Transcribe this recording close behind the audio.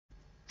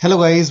Hello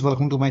guys,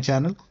 welcome to my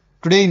channel.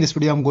 Today in this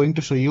video I'm going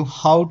to show you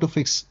how to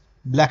fix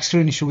black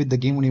screen issue with the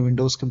game on your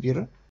Windows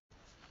computer.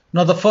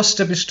 Now the first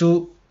step is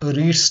to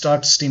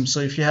restart Steam. So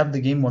if you have the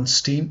game on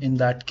Steam, in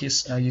that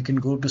case you can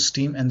go to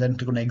Steam and then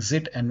click on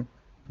exit, and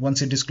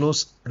once it is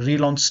closed,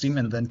 relaunch Steam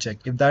and then check.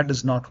 If that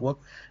does not work,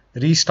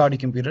 restart your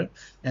computer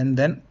and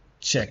then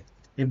check.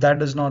 If that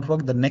does not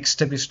work, the next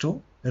step is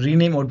to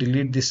rename or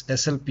delete this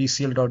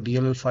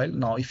sl.pcl.dll file.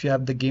 Now if you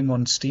have the game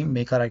on Steam,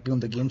 make a right click on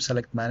the game,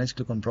 select manage,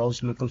 click on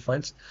browse local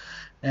files,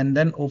 and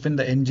then open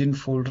the engine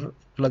folder,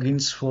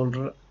 plugins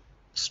folder,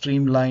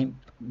 streamline,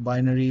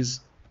 binaries,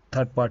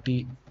 third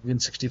party,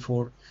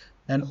 Win64,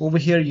 and over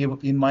here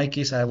in my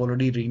case I have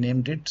already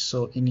renamed it.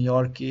 So in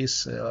your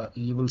case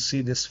you will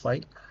see this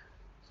file.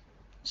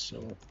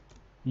 So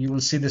you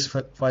will see this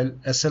file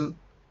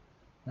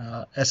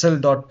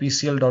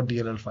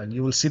sl.pcl.dll file.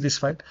 You will see this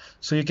file.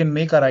 So you can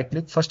make a right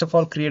click. First of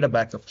all, create a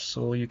backup.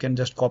 So you can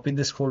just copy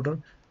this folder,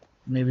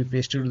 maybe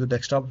paste it to the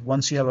desktop.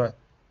 Once you have a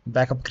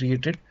backup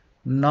created,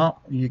 now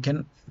you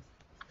can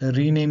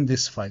rename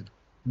this file.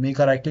 Make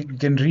a right click. You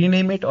can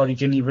rename it or you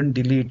can even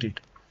delete it.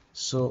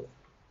 So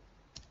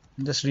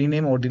just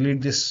rename or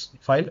delete this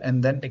file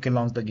and then you can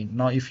launch the game.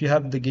 Now if you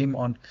have the game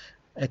on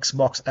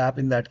Xbox app,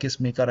 in that case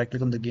make a right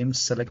click on the game,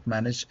 select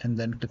manage, and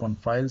then click on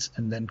files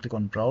and then click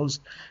on browse,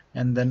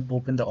 and then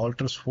open the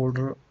alters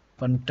folder,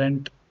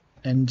 content,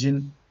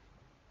 engine,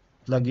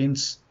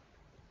 plugins,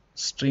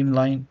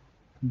 streamline,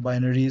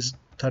 binaries,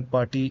 third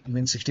party,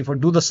 Win64.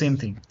 Do the same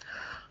thing.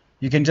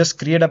 You can just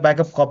create a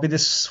backup, copy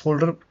this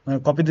folder,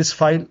 copy this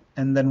file,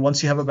 and then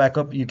once you have a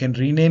backup you can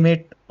rename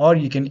it or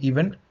you can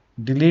even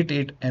delete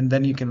it, and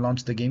then you can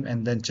launch the game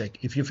and then check.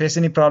 If you face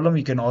any problem,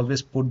 you can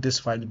always put this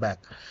file back.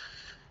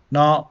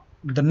 Now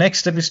the next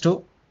step is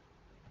to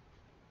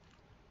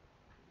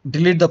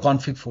delete the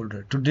config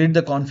folder. To delete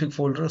the config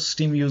folder,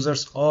 Steam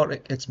users or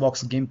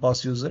Xbox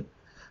Gamepass user,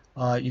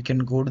 you can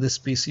go to this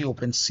PC,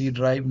 open C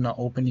drive. Now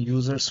open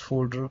users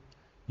folder,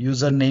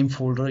 username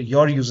folder,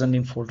 your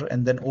username folder,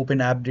 and then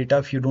open app data.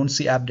 If you don't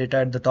see app data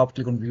at the top,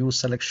 click on view,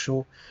 select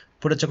show,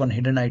 put a check on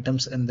hidden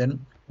items, and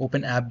then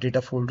open app data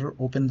folder,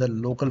 open the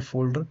local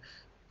folder,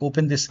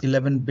 open this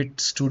 11-bit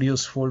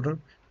studios folder,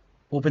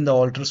 open the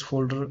alters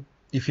folder.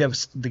 If you have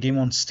the game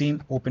on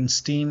Steam, open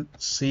Steam,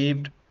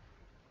 saved,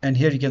 and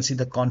here you can see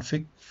the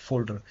config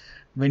folder.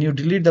 When you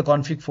delete the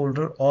config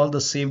folder, all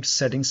the saved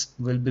settings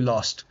will be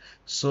lost.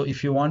 So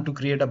if you want to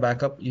create a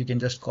backup, you can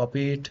just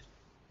copy it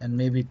and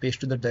maybe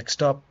paste to the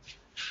desktop.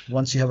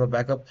 Once you have a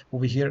backup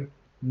over here,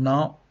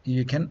 now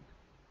you can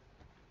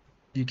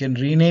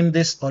rename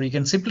this or you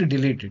can simply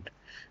delete it.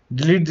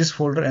 Delete this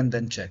folder and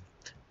then check.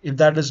 If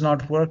that does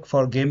not work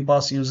for Game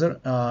Pass user,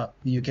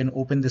 you can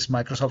open this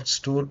Microsoft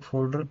Store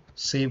folder,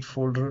 save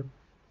folder,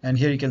 and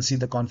here you can see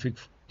the config.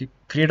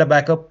 Create a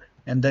backup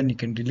and then you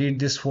can delete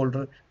this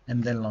folder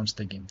and then launch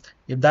the game.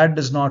 If that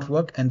does not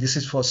work, and this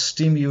is for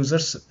Steam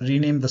users,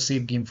 rename the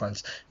save game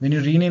files. When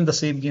you rename the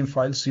save game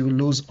files, you will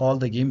lose all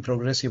the game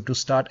progress. You have to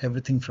start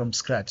everything from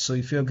scratch. So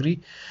if you agree,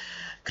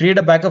 create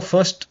a backup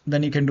first,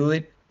 then you can do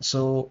it.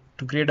 So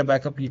to create a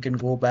backup, you can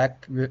go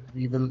back.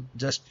 We will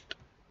just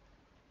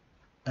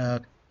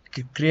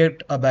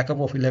create a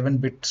backup of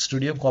 11-bit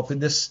studio, copy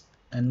this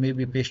and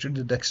maybe paste it to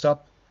the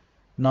desktop.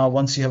 Now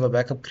once you have a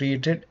backup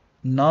created,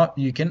 now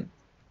you can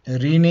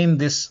rename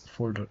this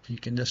folder. You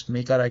can just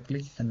make a right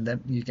click and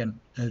then you can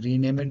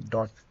rename it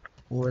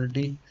 .old.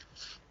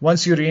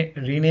 Once you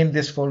rename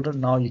this folder,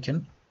 now you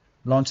can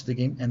launch the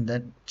game and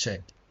then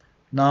check.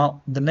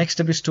 Now the next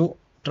step is to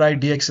try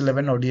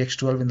DX11 or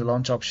DX12 in the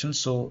launch option.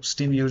 So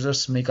Steam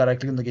users, make a right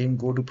click on the game,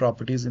 go to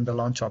properties, in the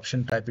launch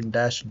option type in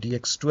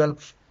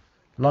 -DX12,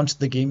 launch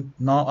the game.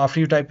 Now after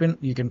you type in,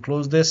 you can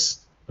close this,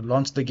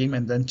 launch the game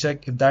and then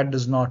check. If that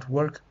does not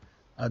work,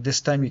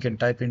 this time you can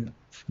type in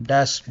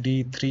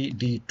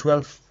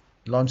 -D3D12,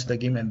 launch the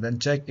game and then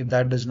check. If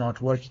that does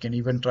not work, you can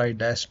even try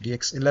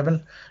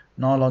 -DX11,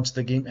 now launch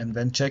the game and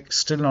then check.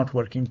 Still not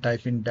working,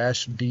 type in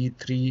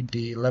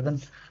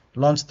 -D3D11,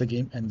 launch the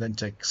game and then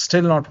check.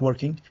 Still not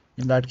working.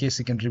 In that case,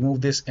 you can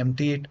remove this,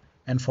 empty it,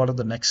 and follow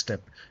the next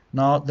step.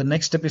 Now the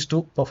next step is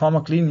to perform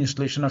a clean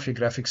installation of your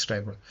graphics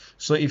driver.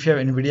 So if you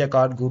have NVIDIA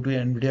card, go to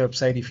your NVIDIA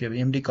website. If you have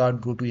AMD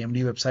card, go to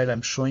AMD website.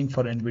 I'm showing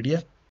for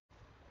NVIDIA.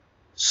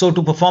 So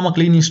to perform a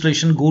clean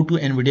installation, go to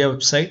NVIDIA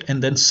website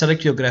and then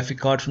select your graphic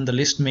card from the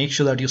list. Make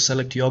sure that you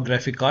select your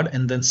graphic card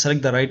and then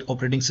select the right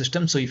operating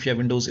system. So if you have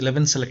Windows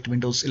 11, select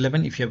Windows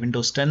 11. If you have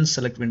Windows 10,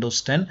 select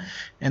Windows 10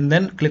 and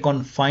then click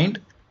on find.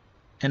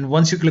 And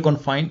once you click on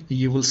find,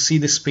 you will see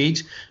this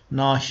page.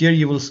 Now here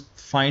you will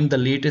find the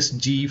latest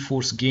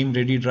GeForce Game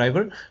Ready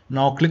driver.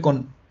 Now click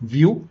on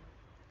view,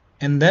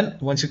 and then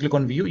once you click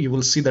on view, you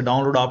will see the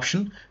download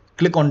option.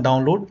 Click on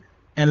download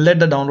and let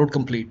the download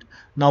complete.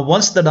 Now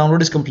once the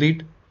download is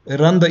complete,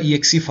 run the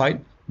exe file.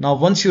 Now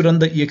once you run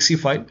the exe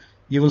file,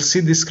 you will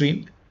see this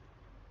screen.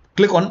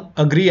 Click on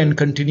agree and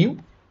continue,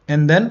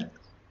 and then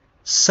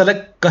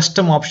select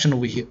custom option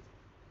over here.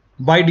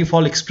 By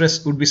default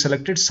Express would be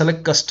selected.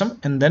 Select custom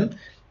and then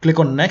click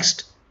on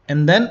next,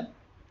 and then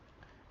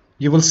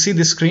you will see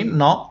this screen.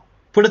 Now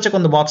put a check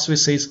on the box which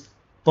says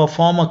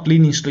perform a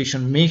clean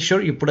installation. Make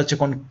sure you put a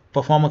check on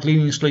perform a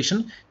clean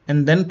installation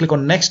and then click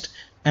on next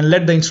and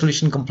let the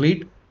installation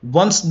complete.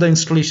 Once the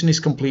installation is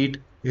complete,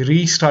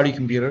 restart your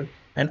computer,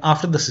 and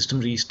after the system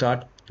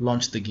restart,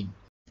 launch the game.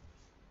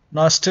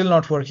 Now still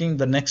not working.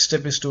 The next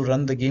step is to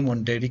run the game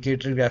on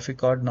dedicated graphic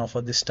card. Now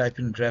for this, type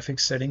in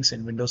graphics settings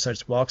in Windows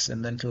search box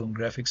and then click on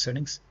graphics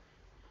settings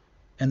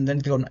and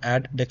then click on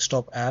add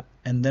desktop app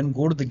and then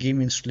go to the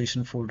game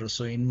installation folder.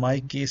 So in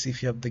my case,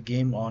 if you have the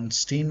game on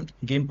Steam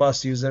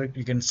Gamepass user,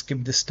 you can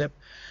skip this step.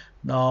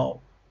 Now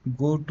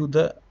go to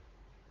the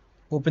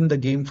open the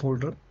game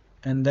folder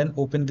and then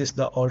open this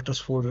the alters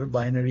folder,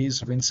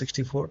 binaries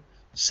win64.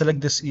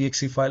 Select this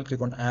exe file,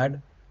 click on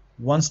add.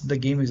 Once the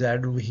game is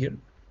added over here,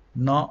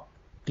 now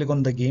click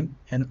on the game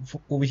and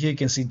over here you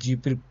can see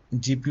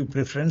GPU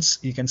preference.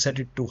 You can set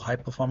it to high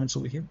performance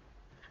over here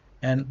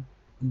and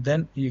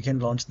then you can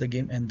launch the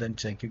game and then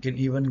check. You can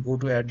even go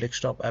to add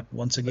desktop app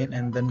once again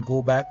and then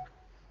go back,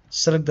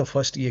 select the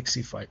first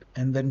exe file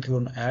and then click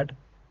on add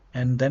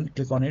and then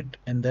click on it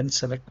and then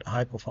select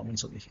high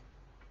performance over here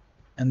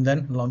and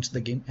then launch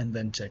the game and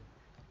then check.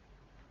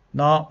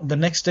 Now the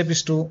next step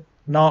is to,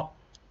 now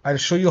I'll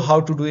show you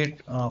how to do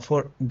it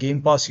for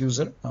Game Pass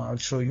user. I'll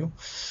show you.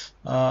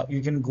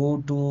 You can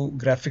go to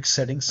graphics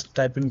settings,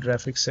 type in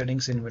graphics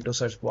settings in Windows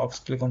search box,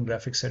 click on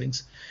graphics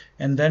settings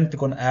and then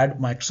click on add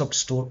Microsoft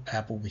Store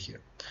app over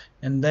here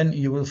and then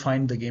you will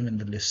find the game in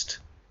the list.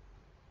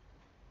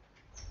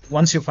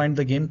 Once you find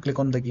the game, click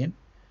on the game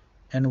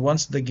and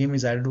once the game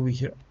is added over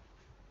here,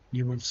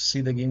 you will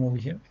see the game over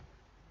here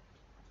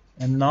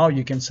and now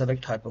you can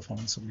select high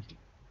performance over here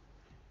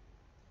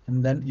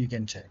and then you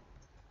can check.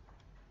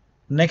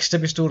 Next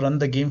step is to run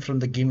the game from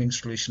the game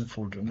installation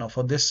folder. Now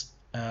for this,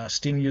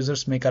 Steam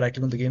users make a right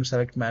click on the game,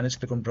 select manage,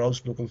 click on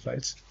browse local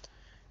files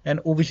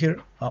and over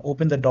here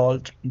open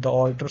the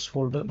alters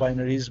folder,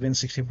 binaries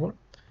win64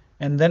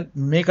 and then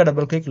make a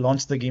double click,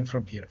 launch the game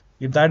from here.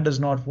 If that does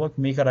not work,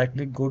 make a right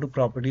click, go to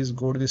properties,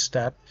 go to this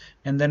tab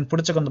and then put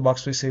a check on the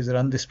box which says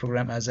run this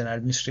program as an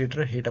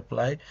administrator, hit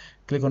apply,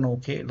 click on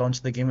OK,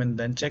 launch the game and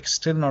then check.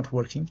 Still not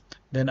working,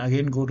 then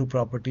again go to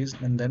properties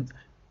and then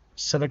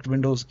select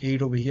Windows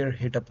 8 over here,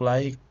 hit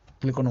apply,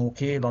 click on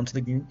OK, launch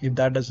the game. If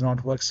that does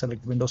not work,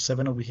 select Windows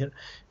 7 over here,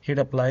 hit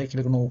apply,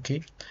 click on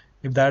OK.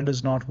 If that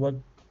does not work,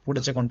 put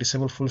a check on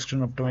disable full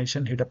screen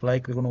optimization, hit apply,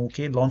 click on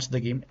OK, launch the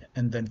game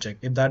and then check.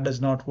 If that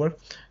does not work,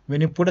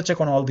 when you put a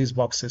check on all these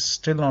boxes,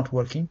 still not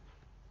working,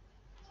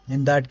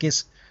 in that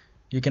case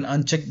you can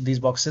uncheck these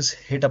boxes,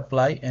 hit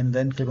apply and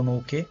then click on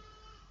OK.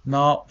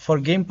 Now for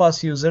Game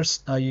Pass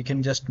users, you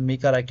can just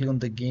make a right click on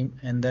the game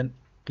and then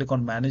click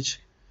on manage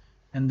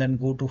and then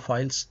go to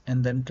files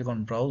and then click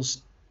on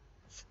browse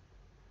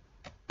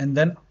and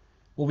then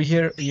over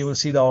here you will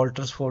see the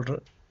alters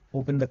folder,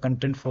 open the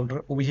content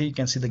folder. Over here you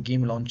can see the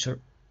game launcher,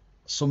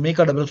 so make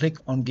a double click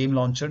on game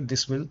launcher,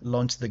 this will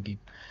launch the game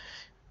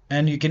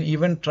and you can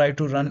even try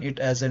to run it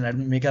as an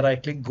admin. Make a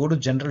right click, go to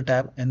general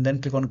tab and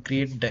then click on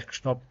create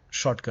desktop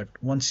shortcut.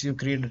 Once you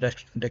create a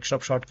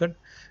desktop shortcut,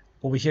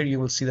 over here you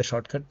will see the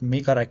shortcut,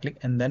 make a right click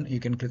and then you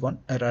can click on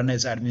run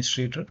as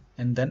administrator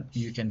and then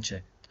you can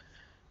check.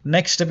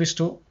 Next step is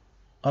to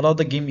allow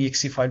the game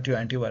exe file to your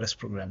antivirus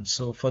program.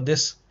 So for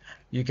this,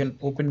 you can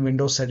open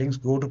Windows settings,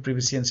 go to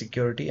privacy and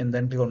security and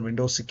then click on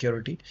Windows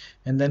security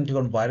and then click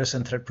on virus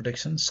and threat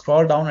protection.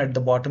 Scroll down at the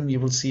bottom, you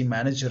will see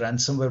manage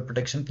ransomware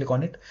protection, click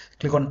on it,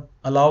 click on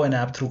allow an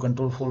app through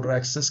control folder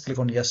access, click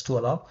on yes to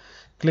allow,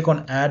 click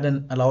on add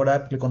an allowed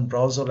app, click on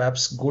browse all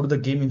apps, go to the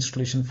game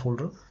installation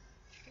folder.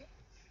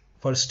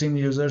 For Steam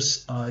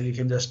users, you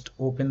can just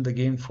open the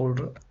game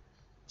folder,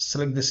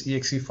 select this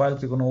exe file,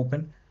 click on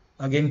open.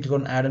 Again click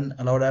on add an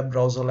allowed app,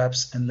 browse all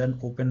apps and then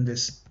open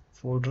this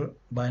folder,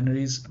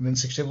 binaries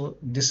win64.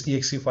 This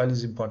exe file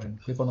is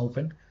important, click on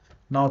open.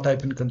 Now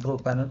type in control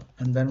panel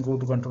and then go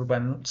to control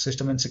panel,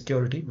 system and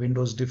security,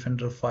 Windows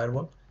Defender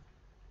firewall.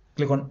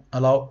 Click on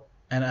allow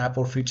an app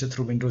or feature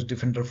through Windows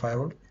Defender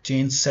firewall.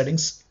 Change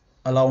settings,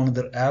 allow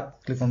another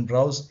app, click on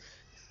browse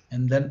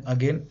and then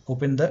again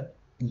open the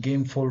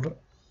game folder.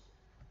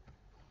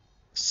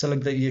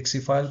 Select the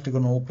exe file, click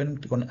on open,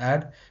 click on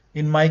add.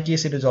 In my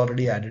case it is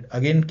already added.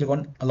 Again click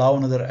on allow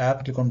another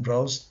app, click on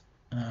browse,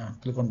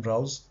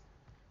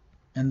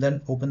 and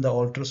then open the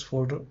alters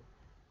folder,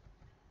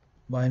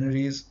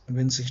 binaries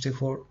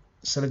win64.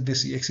 Select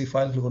this exe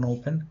file, click on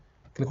open,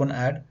 click on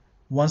add.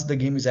 Once the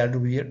game is added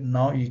over here,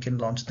 now you can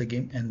launch the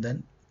game and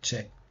then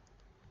check.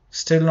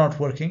 Still not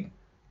working.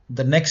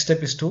 The next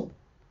step is to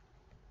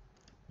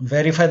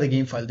verify the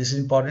game file. This is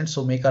important,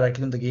 so make a right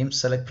click on the game,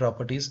 select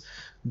properties,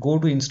 go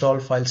to install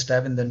files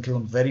tab and then click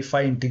on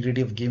verify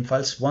integrity of game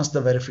files. Once the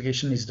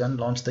verification is done,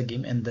 launch the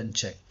game and then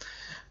check.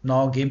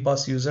 Now Game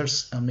Pass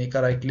users, make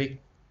a right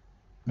click,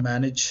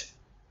 manage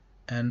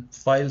and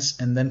files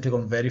and then click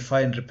on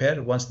verify and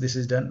repair. Once this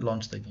is done,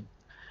 launch the game.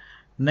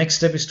 Next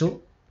step is to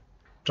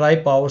try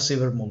power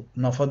saver mode.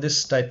 Now for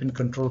this, type in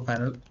control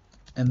panel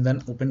and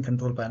then open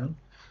control panel,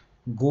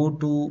 go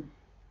to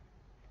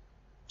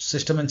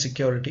system and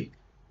security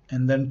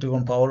and then click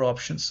on power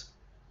options.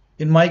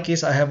 In my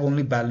case, I have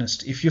only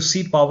balanced. If you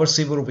see power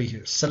saver over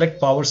here,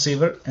 select power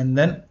saver and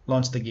then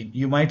launch the game.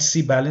 You might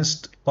see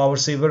balanced, power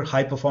saver,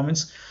 high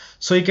performance.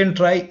 So you can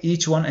try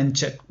each one and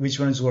check which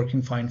one is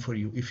working fine for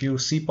you. If you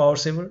see power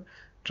saver,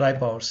 try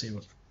power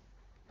saver.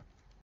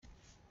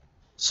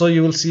 So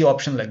you will see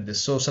option like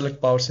this. So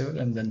select power saver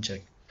and then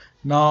check.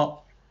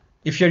 Now,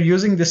 if you're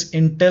using this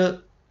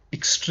Intel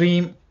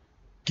Extreme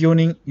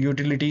tuning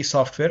utility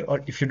software, or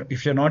if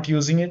you're not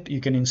using it, you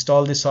can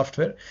install this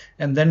software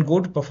and then go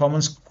to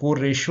performance core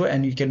ratio,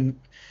 and you can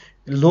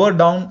lower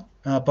down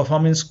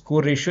performance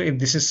core ratio. If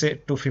this is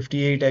set to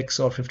 58x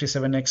or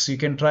 57x, you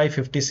can try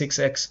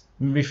 56x,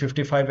 maybe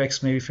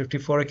 55x, maybe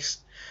 54x.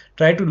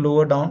 Try to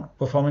lower down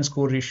performance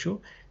core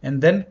ratio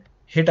and then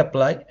hit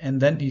apply,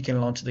 and then you can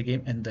launch the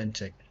game and then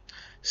check.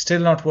 Still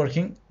not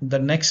working. The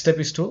next step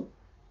is to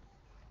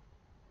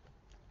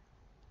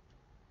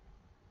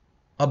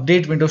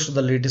update Windows to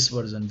the latest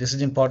version. This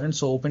is important.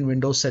 So open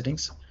Windows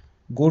settings,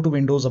 go to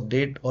Windows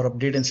Update or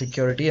Update and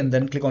Security, and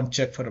then click on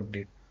Check for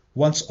Update.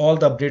 Once all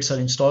the updates are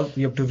installed,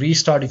 you have to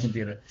restart your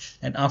computer,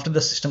 and after the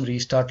system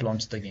restart,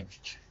 launch the game.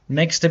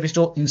 Next step is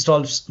to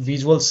install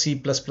Visual C++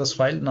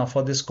 file. Now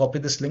for this, copy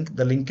this link.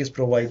 The link is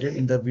provided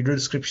in the video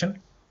description.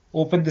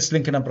 Open this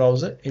link in a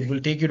browser. It will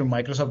take you to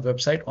Microsoft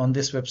website. On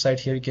this website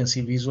here, you can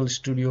see Visual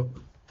Studio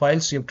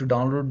files. You have to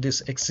download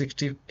this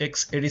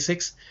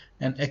x86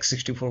 and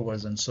x64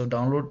 version. So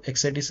download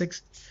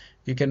x86.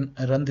 You can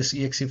run this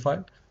exe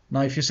file.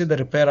 Now if you see the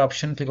repair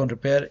option, click on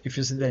repair. If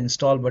you see the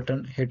install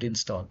button, hit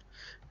install.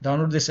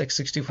 Download this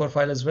x64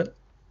 file as well.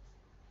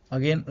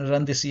 Again,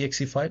 run this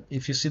exe file.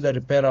 If you see the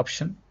repair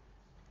option,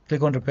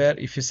 click on repair.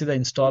 If you see the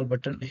install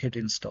button, hit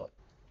install.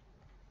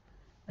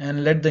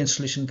 And let the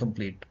installation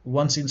complete.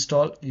 Once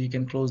installed, you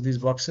can close these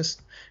boxes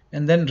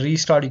and then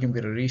restart your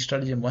computer.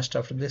 Restart is a must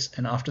after this,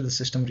 and after the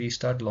system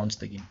restart, launch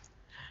the game.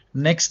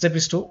 Next step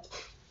is to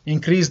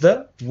increase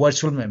the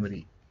virtual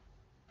memory.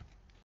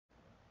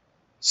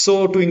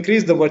 So to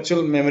increase the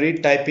virtual memory,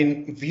 type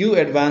in View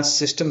Advanced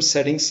System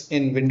Settings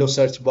in Windows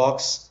search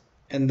box,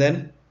 and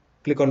then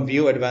click on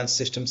View Advanced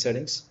System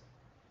Settings,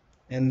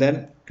 and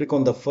then click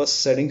on the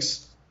first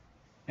settings,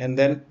 and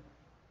then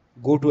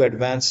go to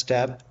Advanced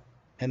tab,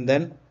 and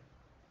then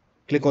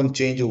click on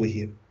Change over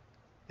here,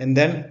 and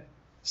then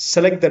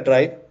select the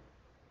drive.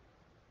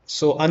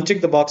 So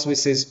uncheck the box which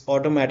says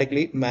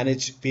automatically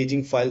manage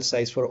paging file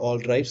size for all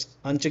drives.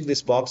 Uncheck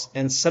this box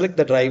and select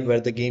the drive where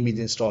the game is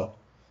installed.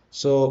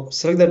 So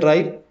select the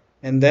drive,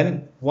 and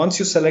then once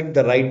you select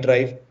the right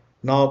drive,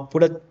 now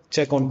put a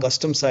check on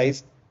custom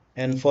size,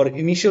 and for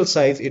initial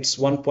size it's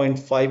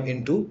 1.5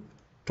 into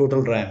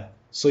total RAM.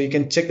 So you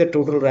can check the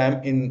total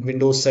RAM in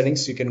Windows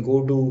settings. You can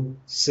go to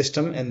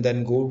system and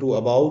then go to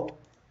about,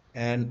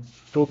 and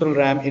total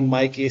RAM in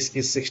my case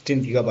is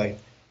 16 GB.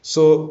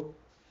 So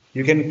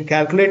you can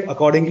calculate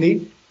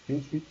accordingly.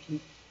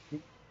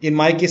 In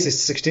my case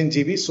it's 16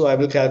 GB, so I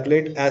will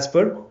calculate as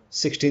per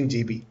 16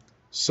 GB.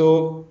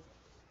 So,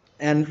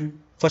 and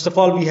first of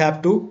all we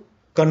have to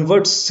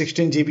convert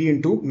 16 GB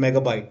into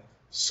megabyte.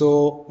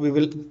 So we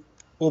will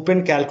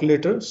open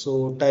calculator.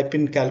 So type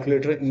in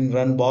calculator in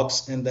run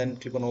box and then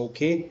click on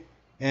OK,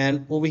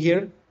 and over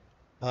here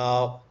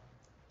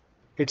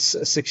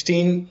it's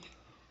 16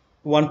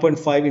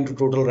 1.5 into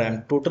total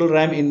RAM. Total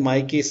RAM in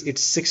my case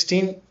it's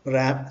 16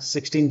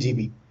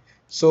 GB.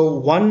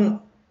 So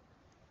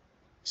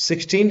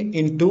 16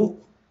 into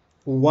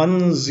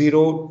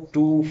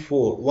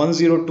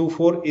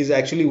 1024 is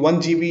actually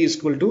 1 GB is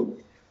equal to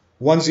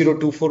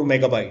 1024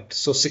 megabyte.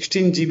 So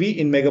 16 GB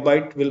in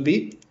megabyte will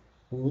be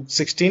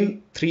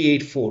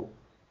 16384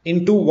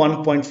 into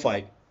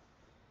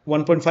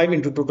 1.5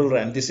 into total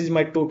RAM. This is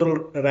my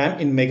total RAM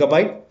in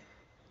megabyte.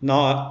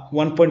 Now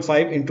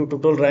 1.5 into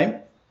total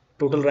RAM,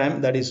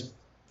 that is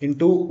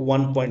into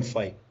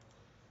 1.5.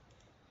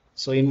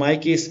 So in my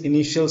case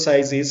initial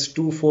size is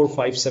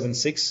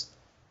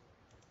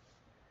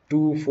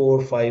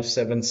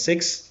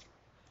 24576,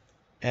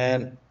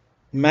 and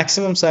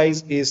maximum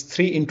size is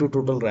 3 into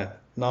total RAM.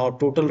 Now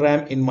total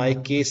RAM in my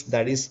case,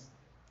 that is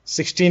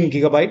 16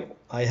 GB.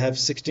 I have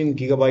 16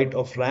 GB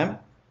of RAM.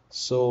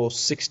 So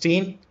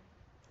 16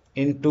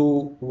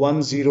 into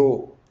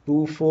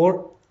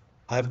 1024,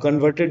 I have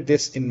converted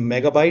this in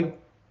megabyte.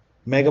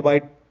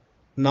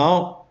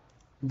 Now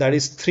that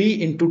is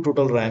 3 into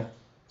total RAM.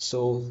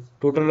 So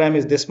total RAM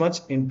is this much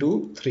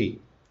into 3,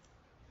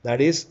 that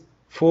is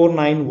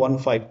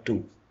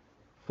 49152.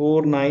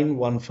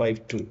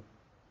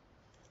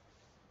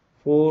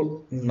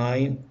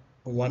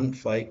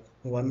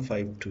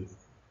 49152.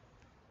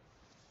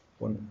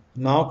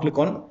 Now click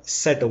on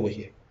set over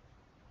here,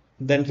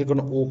 then click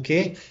on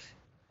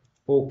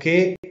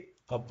OK,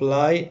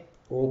 apply,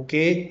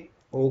 OK.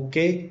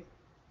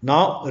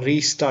 Now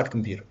restart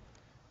computer.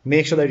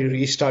 Make sure that you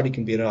restart your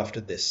computer after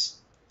this.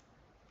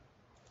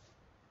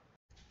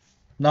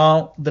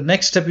 Now the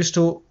next step is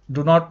to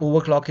do not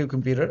overclock your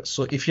computer.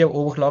 So if you have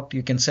overclocked,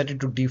 you can set it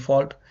to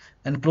default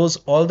and close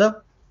all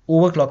the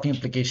overclocking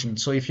application.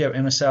 So if you have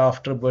MSI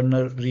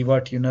Afterburner,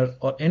 Riva Tuner,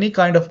 or any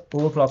kind of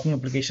overclocking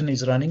application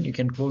is running, you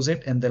can close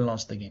it and then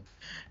launch the game.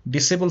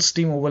 Disable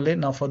Steam overlay.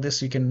 Now for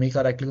this, you can make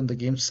a right click on the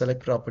game,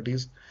 select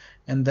properties,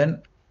 and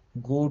then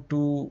go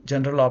to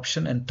general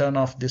option and turn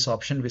off this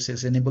option which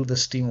says enable the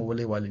Steam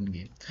overlay while in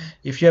game.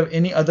 If you have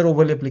any other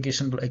overlay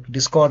application like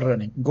Discord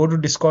running, go to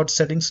Discord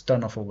settings,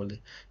 turn off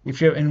overlay. If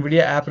you have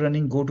NVIDIA app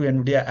running, go to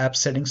NVIDIA app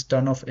settings,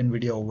 turn off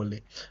NVIDIA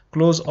overlay.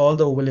 Close all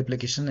the overlay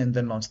application and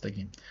then launch the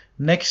game.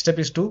 Next step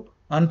is to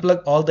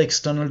unplug all the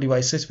external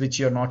devices which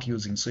you are not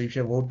using. So if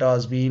you have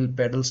hotas, wheel,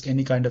 pedals,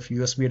 any kind of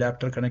USB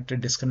adapter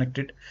connected, disconnect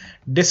it.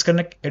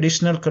 Disconnect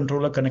additional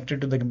controller connected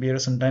to the computer.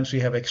 Sometimes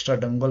we have extra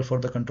dongle for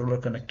the controller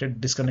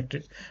connected, disconnect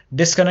it.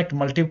 Disconnect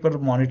multiple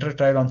monitor,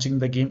 try launching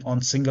the game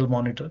on single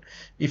monitor.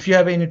 If you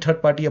have any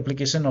third-party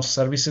application or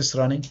services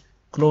running,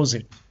 close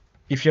it.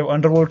 If you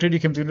have undervolted your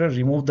computer,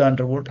 remove the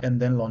undervolt and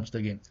then launch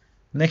the game.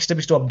 Next step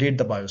is to update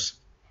the BIOS.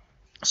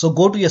 So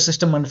go to your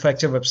system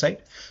manufacturer website.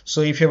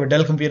 So if you have a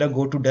Dell computer,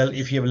 go to Dell.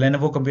 If you have a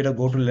Lenovo computer,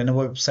 go to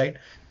Lenovo website.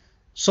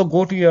 So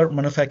go to your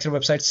manufacturer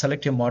website,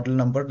 select your model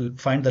number,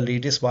 find the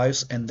latest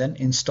BIOS and then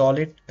install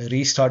it,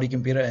 restart your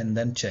computer and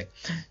then check.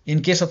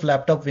 In case of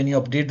laptop, when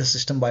you update the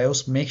system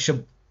BIOS, make sure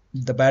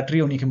the battery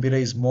on your computer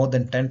is more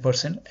than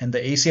 10% and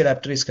the AC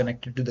adapter is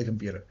connected to the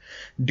computer.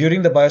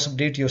 During the BIOS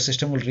update, your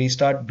system will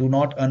restart. Do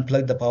not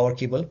unplug the power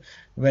cable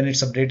when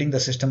it's updating the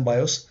system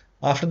BIOS.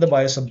 After the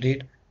BIOS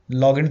update,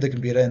 log into the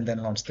computer and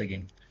then launch the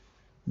game.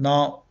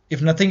 Now,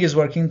 if nothing is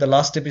working, the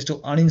last step is to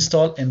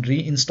uninstall and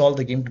reinstall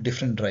the game to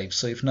different drives.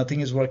 So if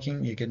nothing is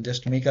working, you can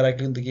just make a right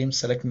click on the game,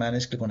 select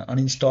manage, click on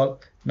uninstall.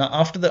 Now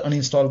after the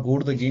uninstall, go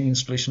to the game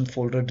installation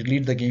folder,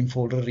 delete the game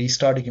folder,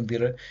 restart your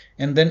computer,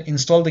 and then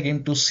install the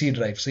game to C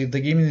drive. So if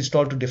the game is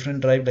installed to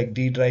different drive like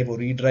D drive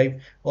or E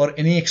drive or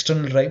any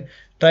external drive,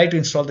 try to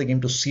install the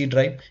game to C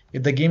drive.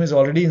 If the game is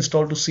already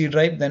installed to C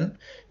drive, then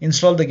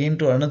install the game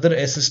to another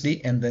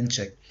SSD and then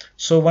check.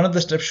 So one of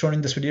the steps shown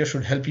in this video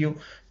should help you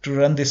to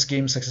run this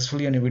game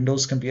successfully on your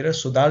Windows computer.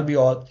 So that'll be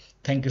all.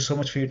 Thank you so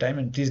much for your time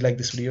and please like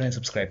this video and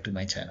subscribe to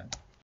my channel.